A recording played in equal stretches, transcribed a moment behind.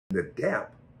The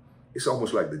dap, it's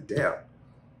almost like the dap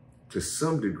to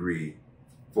some degree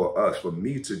for us, for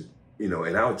me to, in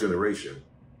our generation,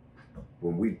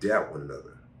 when we dap one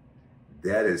another,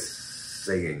 that is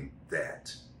saying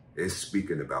that. It's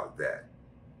speaking about that,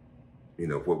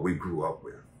 what we grew up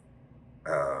with.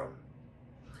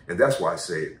 And that's why I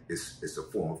say it's a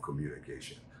form of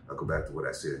communication. I'll go back to what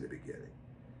I said in the beginning.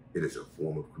 It is a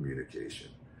form of communication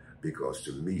because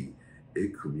to me,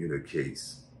 it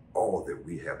communicates all that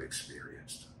we have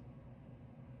experienced.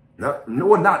 Not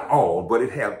all, but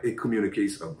it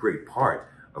communicates a great part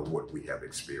of what we have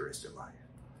experienced in life.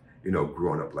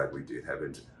 Growing up like we did,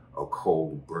 having a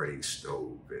cold burning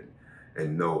stove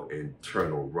and no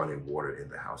internal running water in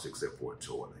the house except for a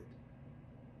toilet.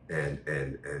 And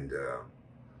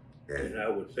I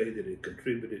would say that it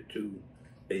contributed to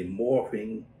a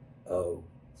morphing of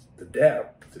the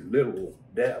dap, the literal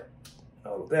dap,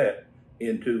 all of that,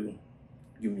 into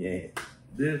give me your hand.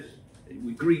 This,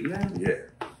 we greet now? Yeah.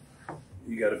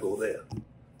 You gotta go there.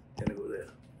 Gotta go there.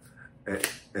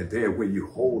 And then when you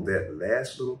hold that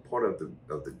last little part of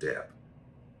the dap,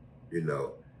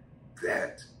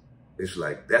 that it's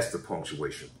like that's the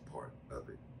punctuation part of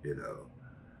it,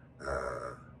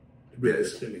 Really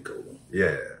semicolon.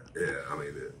 Yeah. I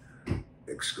mean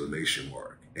the exclamation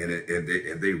mark, and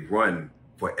they run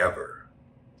forever.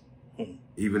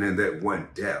 Even in that one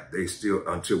dap, they still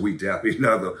until we dap each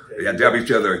other, dap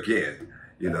each other again.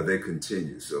 They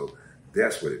continue. So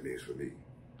that's what it means for me.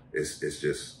 It's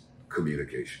just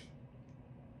communication.